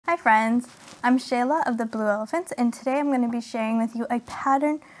Hi friends, I'm Shayla of the Blue Elephants, and today I'm going to be sharing with you a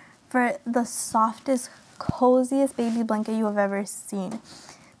pattern for the softest, coziest baby blanket you have ever seen.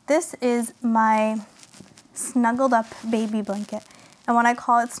 This is my Snuggled Up baby blanket, and when I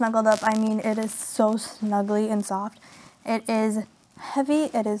call it Snuggled Up, I mean it is so snuggly and soft. It is heavy,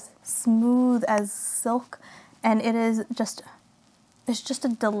 it is smooth as silk, and it's just a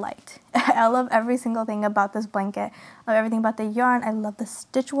delight. I love every single thing about this blanket. I love everything about the yarn. I love the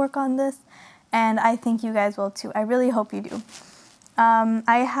stitch work on this, and I think you guys will too. I really hope you do.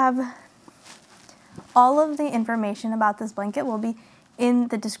 I have all of the information about this blanket will be in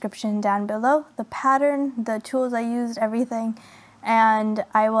the description down below. The pattern, the tools I used, everything, and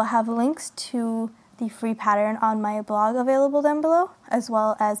I will have links to the free pattern on my blog available down below, as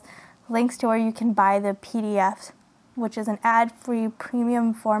well as links to where you can buy the PDF, which is an ad-free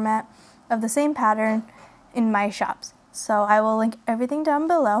premium format of the same pattern in my shops. So I will link everything down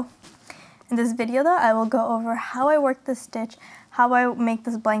below. In this video though, I will go over how I work the stitch, how I make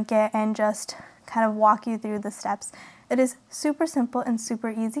this blanket, and just kind of walk you through the steps. It is super simple and super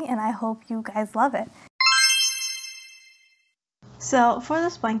easy, and I hope you guys love it. So for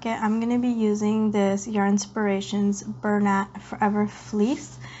this blanket, I'm going to be using this Yarnspirations Bernat Forever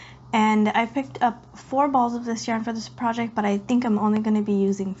Fleece. And I picked up 4 balls of this yarn for this project, but I think I'm only going to be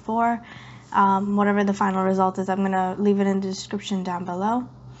using 4. Whatever the final result is, I'm going to leave it in the description down below.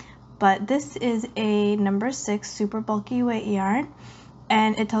 But this is a number 6 super bulky weight yarn,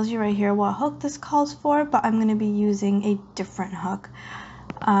 and it tells you right here what hook this calls for, but I'm going to be using a different hook.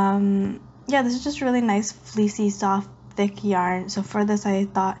 Yeah, this is just really nice, fleecy, soft, thick yarn. So for this, I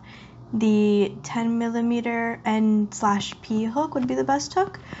thought the 10mm N/P hook would be the best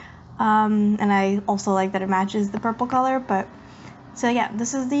hook. And I also like that it matches the purple color, but so yeah,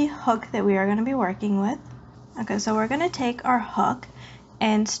 this is the hook that we are going to be working with. Okay, so we're going to take our hook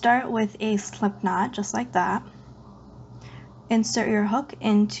and start with a slip knot, just like that. Insert your hook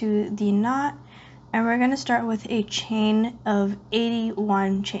into the knot, and we're going to start with a chain of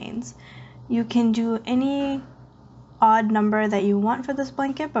 81 chains. You can do any odd number that you want for this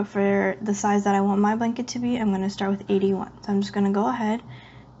blanket, but for the size that I want my blanket to be, I'm going to start with 81. So I'm just going to go ahead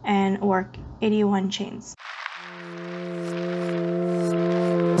and work 81 chains.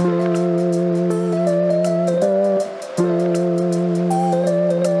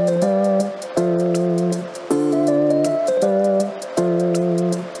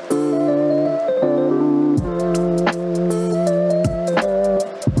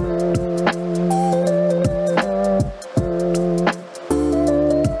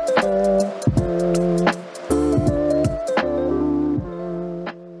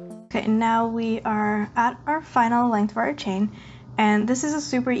 Now we are at our final length for our chain, and this is a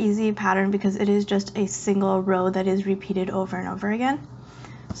super easy pattern because it is just a single row that is repeated over and over again.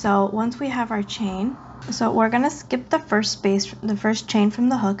 So once we have our chain, so we're going to skip the first chain from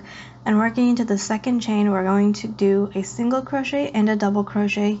the hook, and working into the second chain, we're going to do a single crochet and a double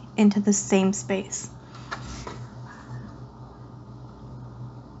crochet into the same space.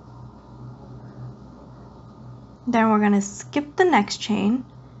 Then we're going to skip the next chain,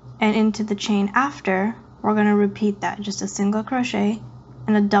 and into the chain after, we're going to repeat that, just a single crochet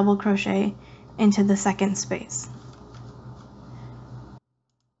and a double crochet into the second space.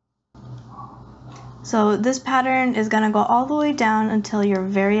 So this pattern is going to go all the way down until your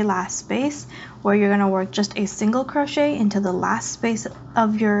very last space, where you're going to work just a single crochet into the last space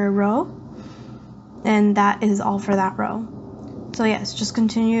of your row, and that is all for that row. So yes, just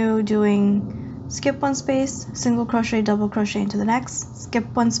continue doing skip one space, single crochet, double crochet into the next, skip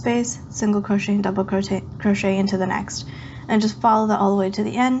one space, single crochet and double crochet into the next, and just follow that all the way to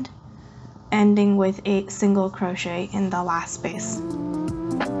the end, ending with a single crochet in the last space.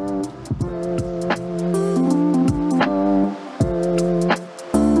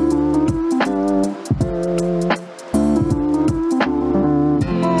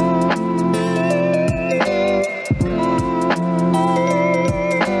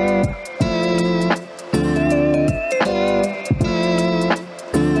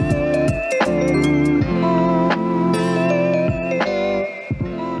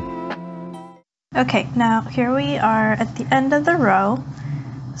 Okay, now here we are at the end of the row.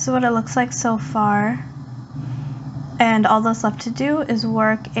 This is what it looks like so far. And all that's left to do is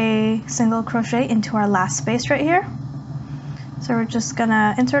work a single crochet into our last space right here. So we're just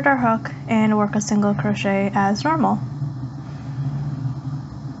gonna insert our hook and work a single crochet as normal.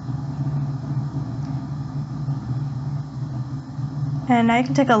 And now you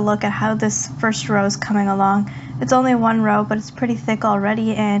can take a look at how this first row is coming along. It's only one row, but it's pretty thick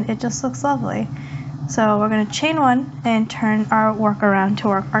already, and it just looks lovely. So we're going to chain one and turn our work around to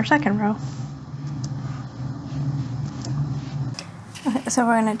work our second row. Okay, so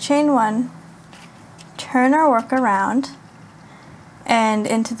we're going to chain one, turn our work around, and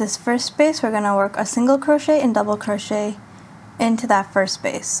into this first space we're going to work a single crochet and double crochet into that first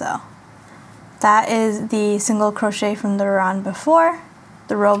space. So that is the single crochet from the round before,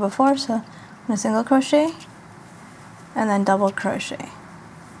 the row before. So I'm going to single crochet and then double crochet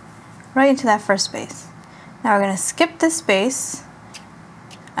right into that first space. Now we're going to skip this space,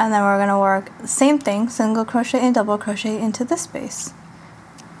 and then we're going to work the same thing, single crochet and double crochet into this space.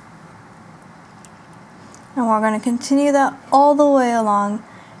 And we're going to continue that all the way along.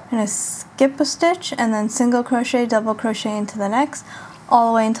 We're going to skip a stitch and then single crochet, double crochet into the next,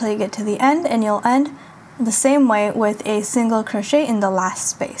 all the way until you get to the end, and you'll end the same way with a single crochet in the last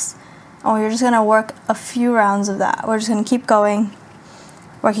space. And we're just going to work a few rounds of that. We're just going to keep going,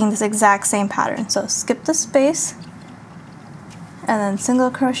 working this exact same pattern. So skip the space, and then single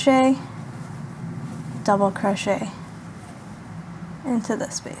crochet, double crochet into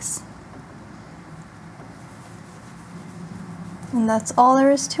this space. And that's all there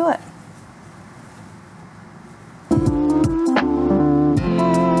is to it.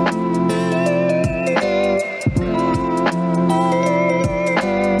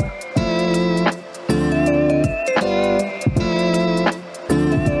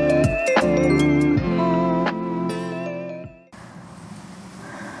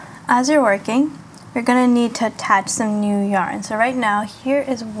 As you're working, you're going to need to attach some new yarn. So right now, here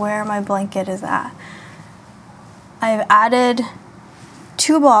is where my blanket is at. I've added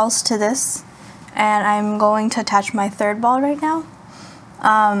 2 balls to this, and I'm going to attach my third ball right now.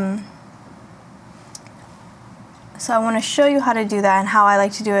 So I want to show you how to do that and how I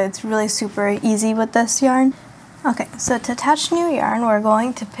like to do it. It's really super easy with this yarn. Okay, so to attach new yarn, we're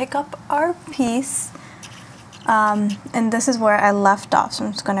going to pick up our piece. And this is where I left off, so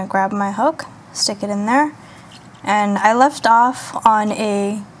I'm just going to grab my hook, stick it in there, and I left off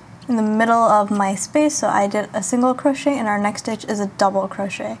in the middle of my space, so I did a single crochet, and our next stitch is a double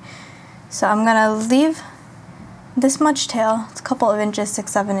crochet. So I'm going to leave this much tail, it's a couple of inches,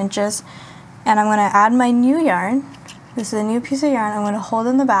 6-7 inches, and I'm going to add my new yarn. This is a new piece of yarn. I'm going to hold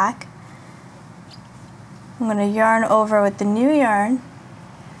in the back, I'm going to yarn over with the new yarn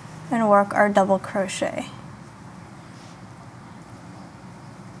and work our double crochet.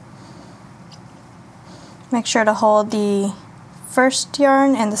 Make sure to hold the first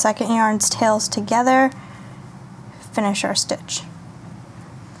yarn and the second yarn's tails together. Finish our stitch.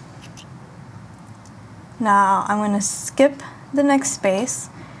 Now I'm going to skip the next space,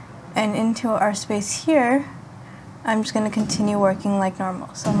 and into our space here, I'm just going to continue working like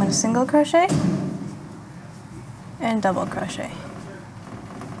normal. So I'm going to single crochet and double crochet.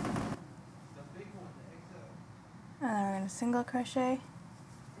 And then we're going to single crochet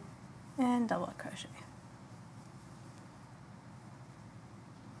and double crochet.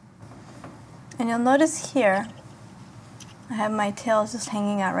 And you'll notice here, I have my tails just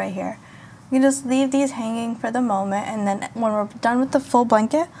hanging out right here. You can just leave these hanging for the moment, and then when we're done with the full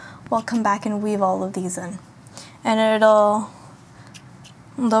blanket, we'll come back and weave all of these in. And they'll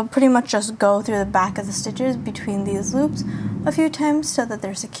pretty much just go through the back of the stitches between these loops a few times so that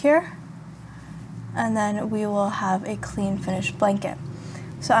they're secure. And then we will have a clean finished blanket.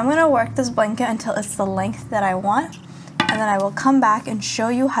 So I'm going to work this blanket until it's the length that I want, and then I will come back and show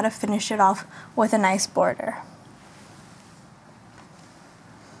you how to finish it off with a nice border.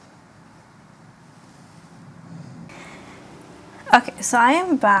 Okay, so I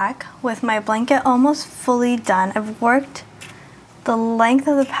am back with my blanket almost fully done. I've worked the length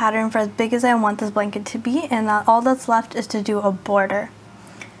of the pattern for as big as I want this blanket to be, and all that's left is to do a border.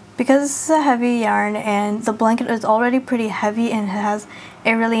 Because this is a heavy yarn and the blanket is already pretty heavy and it has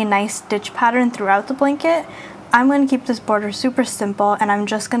a really nice stitch pattern throughout the blanket, I'm going to keep this border super simple, and I'm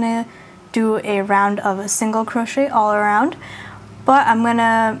just going to do a round of a single crochet all around, but I'm going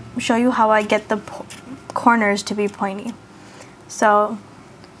to show you how I get the corners to be pointy. So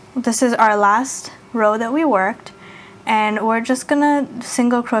this is our last row that we worked, and we're just going to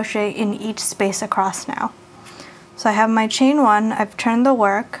single crochet in each space across now. So I have my chain one, I've turned the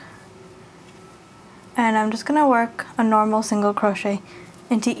work, and I'm just going to work a normal single crochet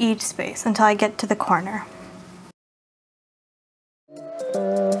into each space until I get to the corner.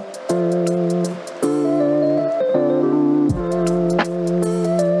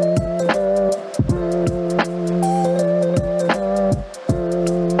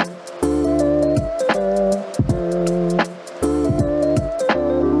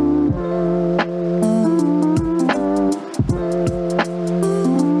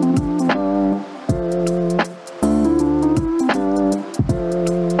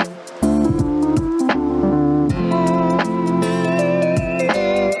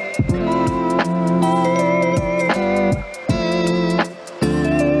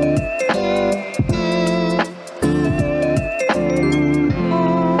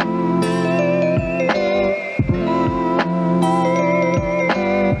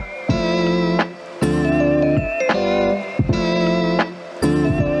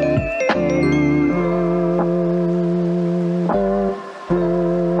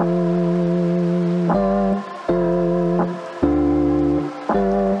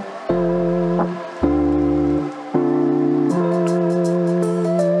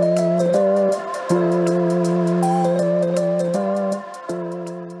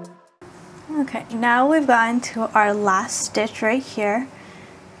 Okay, now we've gotten to our last stitch right here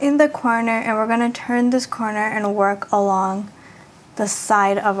in the corner, and we're going to turn this corner and work along the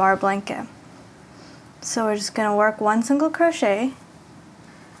side of our blanket. So we're just going to work 1 single crochet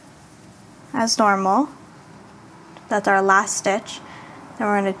as normal. That's our last stitch. Then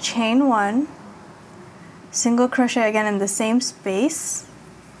we're going to chain 1, single crochet again in the same space,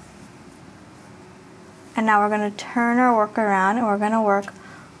 and now we're going to turn our work around and we're going to work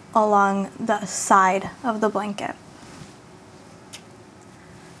along the side of the blanket.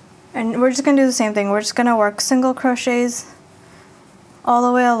 And we're just going to do the same thing. We're just going to work single crochets all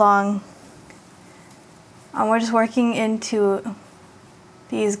the way along, and we're just working into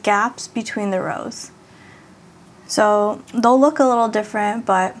these gaps between the rows. So they'll look a little different,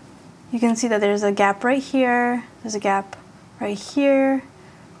 but you can see that there's a gap right here, there's a gap right here,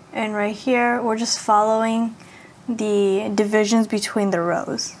 and right here. We're just following the divisions between the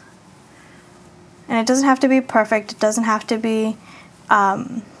rows. And it doesn't have to be perfect, it doesn't have to be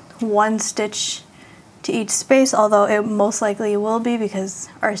 1 stitch to each space, although it most likely will be because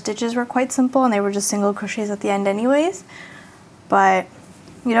our stitches were quite simple and they were just single crochets at the end anyways. But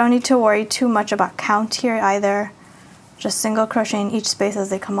you don't need to worry too much about count here either, just single crochet in each space as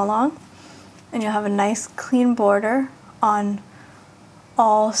they come along, and you'll have a nice clean border on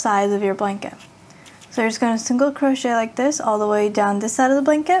all sides of your blanket. So you're just going to single crochet like this all the way down this side of the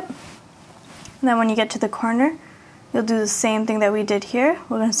blanket. And then when you get to the corner, you'll do the same thing that we did here.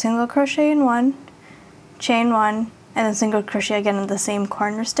 We're going to single crochet in 1, chain 1, and then single crochet again in the same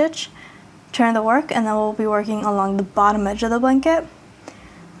corner stitch. Turn the work, and then we'll be working along the bottom edge of the blanket.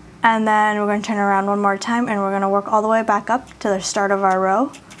 And then we're going to turn around one more time, and we're going to work all the way back up to the start of our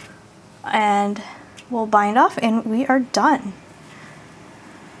row. And we'll bind off, and we are done.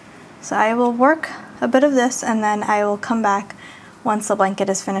 So I will work a bit of this, and then I will come back once the blanket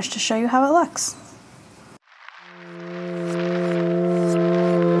is finished to show you how it looks.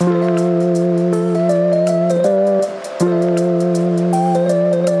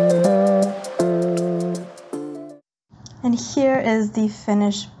 And here is the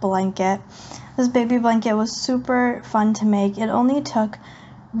finished blanket. This baby blanket was super fun to make. It only took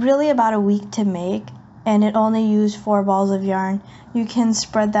really about a week to make, and it only used 4 balls of yarn. You can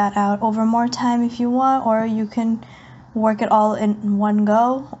spread that out over more time if you want, or you can work it all in one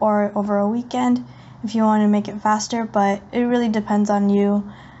go or over a weekend if you want to make it faster, but it really depends on you.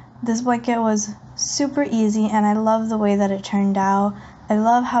 This blanket was super easy, and I love the way that it turned out. I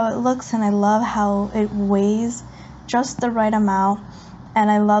love how it looks, and I love how it weighs just the right amount, and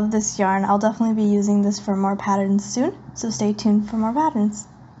I love this yarn. I'll definitely be using this for more patterns soon, so stay tuned for more patterns.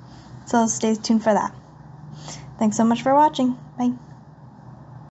 So stay tuned for that. Thanks so much for watching. Bye.